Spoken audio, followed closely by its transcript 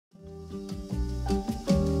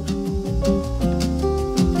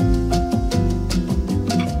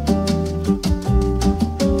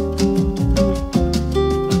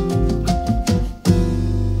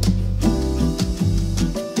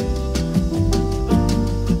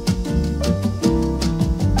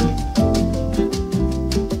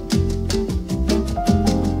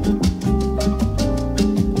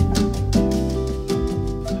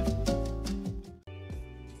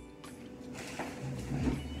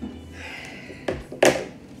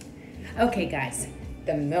Okay guys,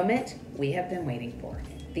 the moment we have been waiting for.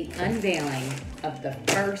 The unveiling of the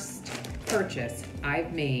first purchase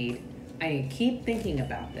I've made. I keep thinking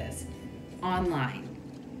about this online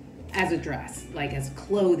as a dress, like as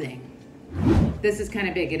clothing. This is kind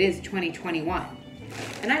of big. It is 2021.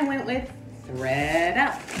 And I went with Thread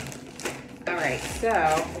Up. All right,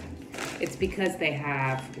 so it's because they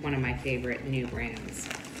have one of my favorite new brands.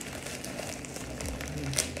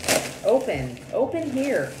 Open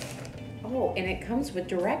here. Oh, and it comes with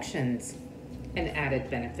directions, an added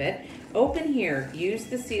benefit. Open here, use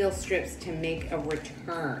the seal strips to make a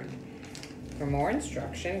return. For more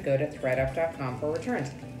instruction, go to threadup.com for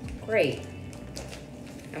returns. Great.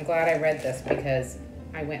 I'm glad I read this because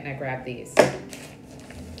I went and I grabbed these.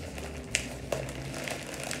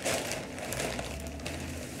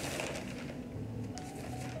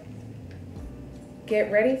 Get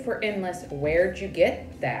ready for endless. Where'd you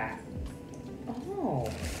get that? Oh.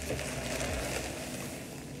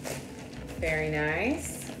 Very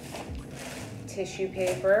nice. Tissue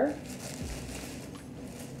paper.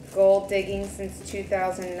 Gold digging since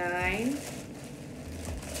 2009.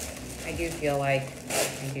 I do feel like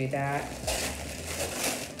I do that.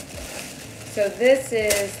 So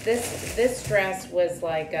this dress was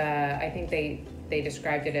like, I think they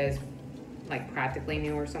described it as like practically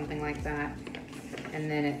new or something like that. And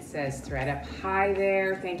then it says Thread Up. Hi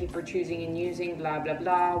there, thank you for choosing and using blah, blah,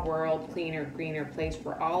 blah. World, cleaner, greener place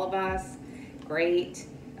for all of us. Great.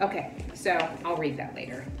 Okay, so I'll read that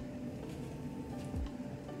later.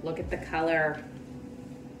 Look at the color.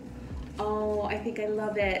 Oh, I think I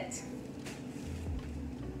love it.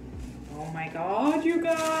 Oh my God, you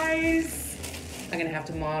guys. I'm gonna have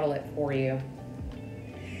to model it for you.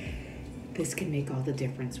 This can make all the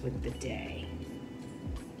difference with the day.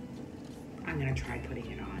 I'm gonna try putting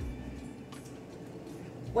it on.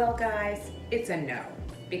 Well guys, it's a no,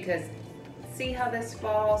 because see how this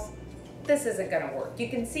falls? This isn't gonna work. You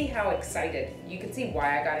can see how excited, you can see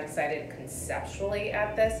why I got excited conceptually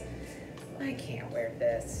at this. I can't wear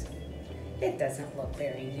this. It doesn't look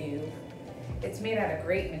very new. It's made out of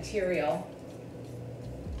great material.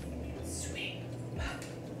 Swing,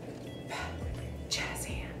 jazz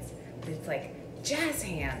hands. But it's like jazz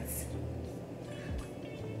hands.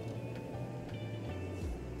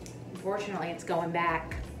 Unfortunately, it's going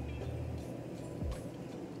back.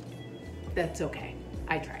 That's okay.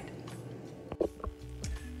 I tried.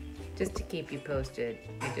 Just to keep you posted,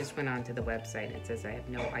 I just went onto the website and it says I have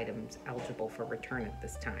no items eligible for return at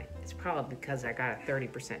this time. It's probably because I got a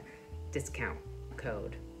 30% discount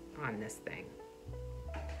code on this thing.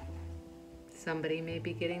 Somebody may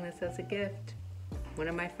be getting this as a gift. One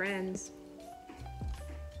of my friends.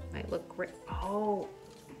 Might look great. Oh.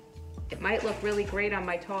 It might look really great on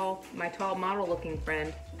my tall model looking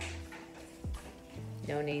friend.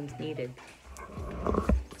 No names needed.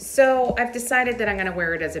 So I've decided that I'm gonna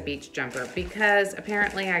wear it as a beach jumper because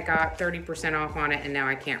apparently I got 30% off on it and now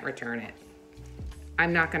I can't return it.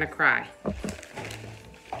 I'm not gonna cry.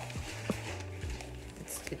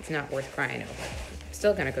 It's not worth crying over. I'm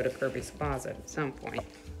still gonna go to Kirby's Closet at some point,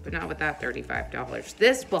 but not with that $35.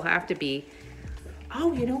 This will have to be,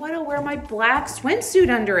 oh, you know what? I'll wear my black swimsuit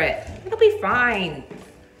under it. It'll be fine.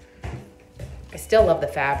 I still love the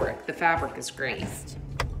fabric. The fabric is great.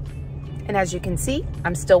 And as you can see,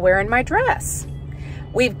 I'm still wearing my dress.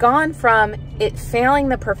 We've gone from it failing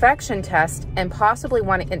the perfection test and possibly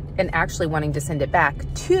wanting, and actually wanting to send it back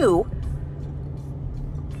to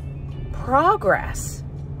progress.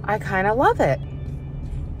 I kind of love it.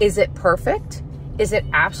 Is it perfect? Is it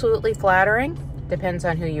absolutely flattering? Depends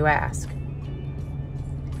on who you ask.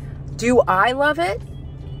 Do I love it?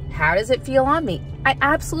 How does it feel on me? I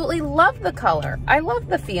absolutely love the color. I love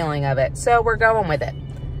the feeling of it. So we're going with it.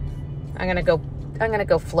 I'm gonna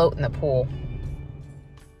go float in the pool.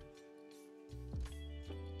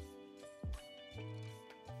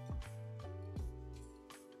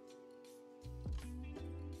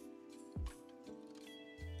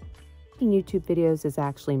 Making YouTube videos is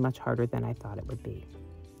actually much harder than I thought it would be.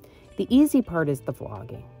 The easy part is the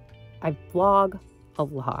vlogging. I vlog a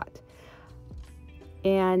lot.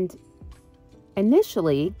 And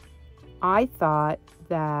initially, I thought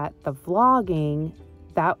that the vlogging,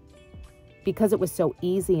 that because it was so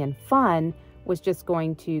easy and fun, was just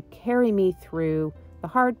going to carry me through the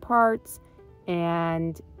hard parts,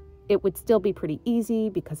 and it would still be pretty easy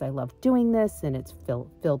because I love doing this and it's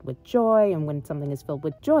filled with joy. And when something is filled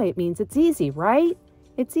with joy, it means it's easy, right?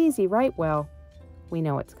 It's easy, right? Well, we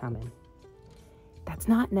know it's coming. That's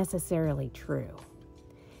not necessarily true.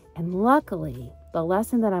 And luckily, the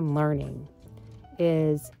lesson that I'm learning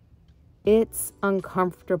is it's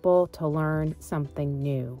uncomfortable to learn something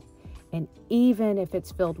new. And even if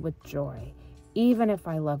it's filled with joy, even if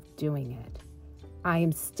I love doing it, I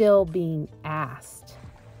am still being asked.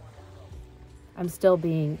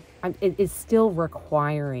 It is still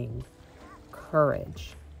requiring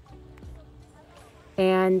courage.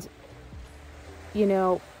 And, you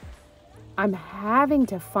know, I'm having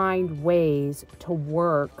to find ways to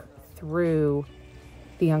work through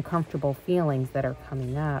the uncomfortable feelings that are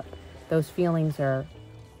coming up. Those feelings are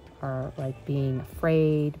like being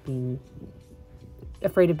afraid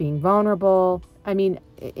of being vulnerable. I mean,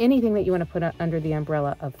 anything that you want to put under the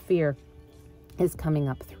umbrella of fear is coming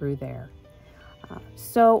up through there.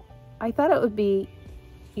 So I thought it would be,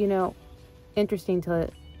 you know, interesting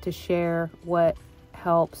to share what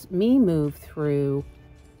helps me move through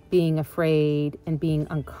being afraid and being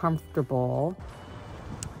uncomfortable.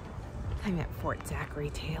 I'm at Fort Zachary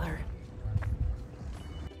Taylor.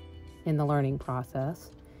 In the learning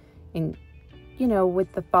process. And, you know,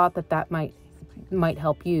 with the thought that might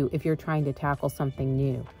help you if you're trying to tackle something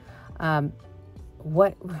new.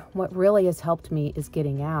 What really has helped me is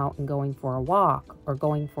getting out and going for a walk or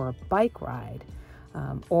going for a bike ride.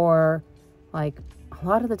 Or like a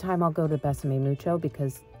lot of the time I'll go to Besame Mucho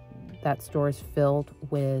because that store is filled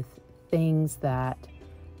with things that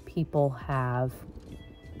people have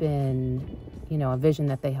been, you know, a vision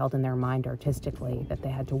that they held in their mind artistically that they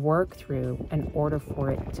had to work through in order for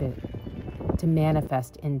it to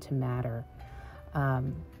manifest into matter.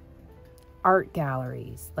 Art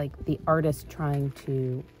galleries, like the artist trying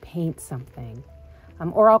to paint something.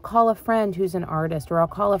 Or I'll call a friend who's an artist, or I'll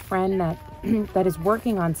call a friend that that is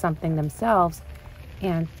working on something themselves,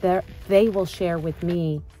 and they will share with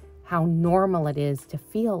me how normal it is to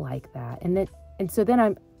feel like that. And so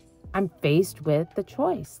then I'm faced with the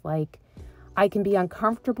choice. Like, I can be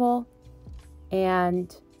uncomfortable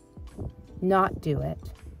and not do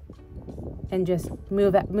it and just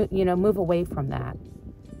move away from that.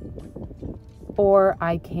 Or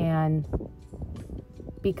I can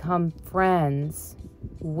become friends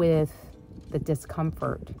with the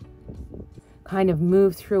discomfort, kind of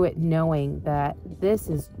move through it knowing that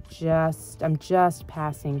I'm just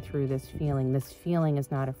passing through this feeling. This feeling is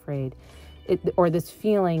not afraid. This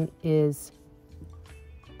feeling is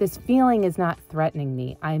not threatening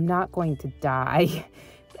me. I'm not going to die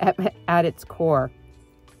at its core.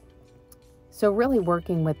 So really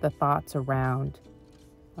working with the thoughts around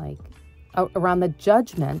the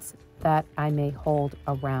judgments that I may hold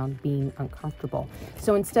around being uncomfortable.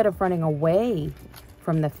 So instead of running away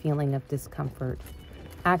from the feeling of discomfort,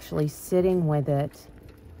 actually sitting with it,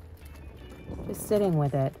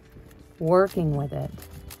 working with it.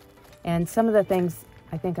 And some of the things,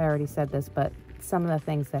 I think I already said this, but some of the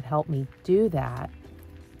things that help me do that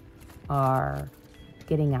are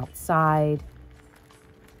getting outside,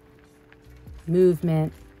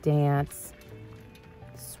 movement, dance,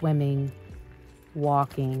 swimming,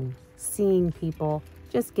 walking, seeing people,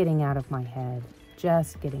 just getting out of my head.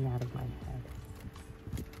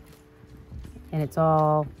 And it's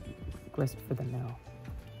all grist for the mill.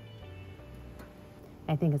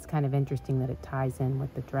 I think it's kind of interesting that it ties in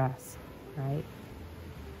with the dress, right?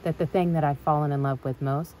 That the thing that I've fallen in love with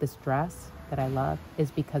most, this dress that I love,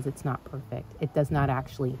 is because it's not perfect. It did not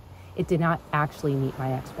actually meet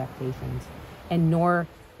my expectations. And nor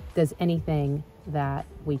does anything that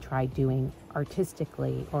we try doing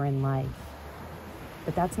artistically or in life.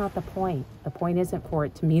 But that's not the point. The point isn't for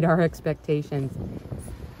it to meet our expectations.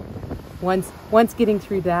 Once getting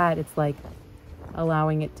through that, it's like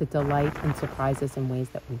allowing it to delight and surprise us in ways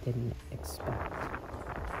that we didn't expect.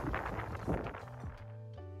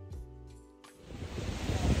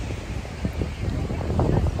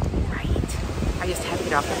 Right. I just had to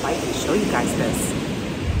get off the bike and show you guys this.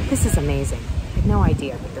 This is amazing. I had no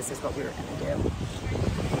idea that this is what we were going to do.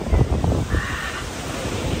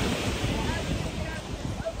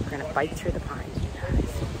 We're going to bike through the pines, you guys.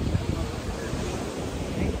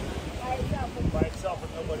 By itself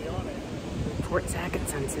with nobody on it. Fort Zach at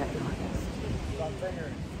sunset in August.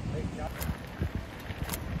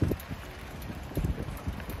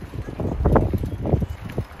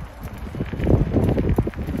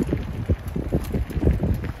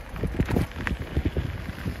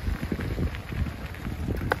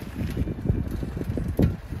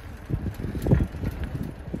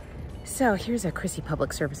 So here's a Chrissy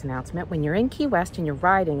public service announcement. When you're in Key West and you're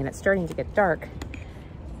riding and it's starting to get dark,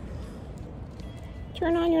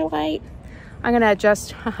 turn on your light. I'm gonna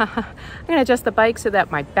adjust the bike so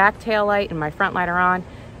that my back tail light and my front light are on.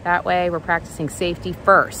 That way we're practicing safety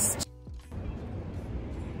first.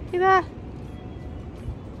 See that?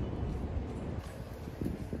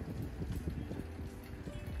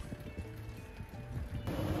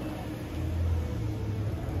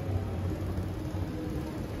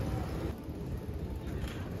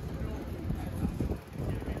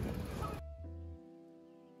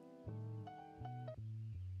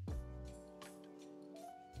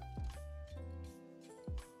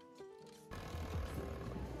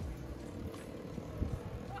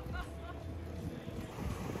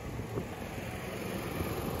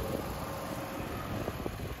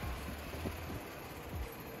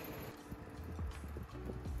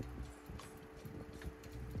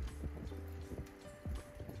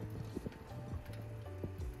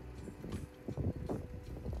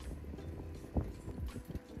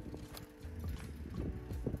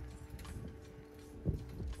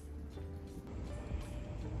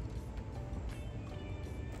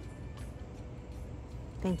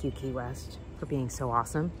 Thank you, Key West, for being so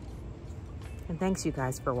awesome. And thanks you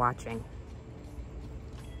guys for watching.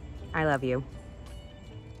 I love you.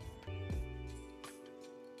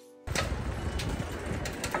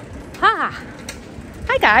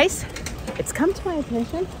 Hi guys. It's come to my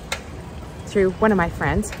attention through one of my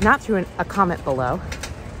friends, not through a comment below,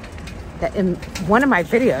 that in one of my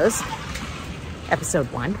videos,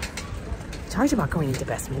 episode 1, I talked about going into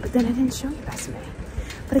Besame, but then I didn't show you Besame.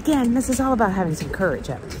 But again, this is all about having some courage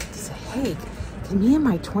to say, hey, can me and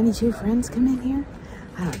my 22 friends come in here?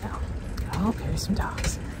 I don't know. Oh, here's some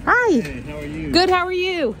dogs. Hi. Hey, how are you? Good, how are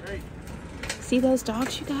you? Great. See those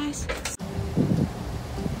dogs, you guys?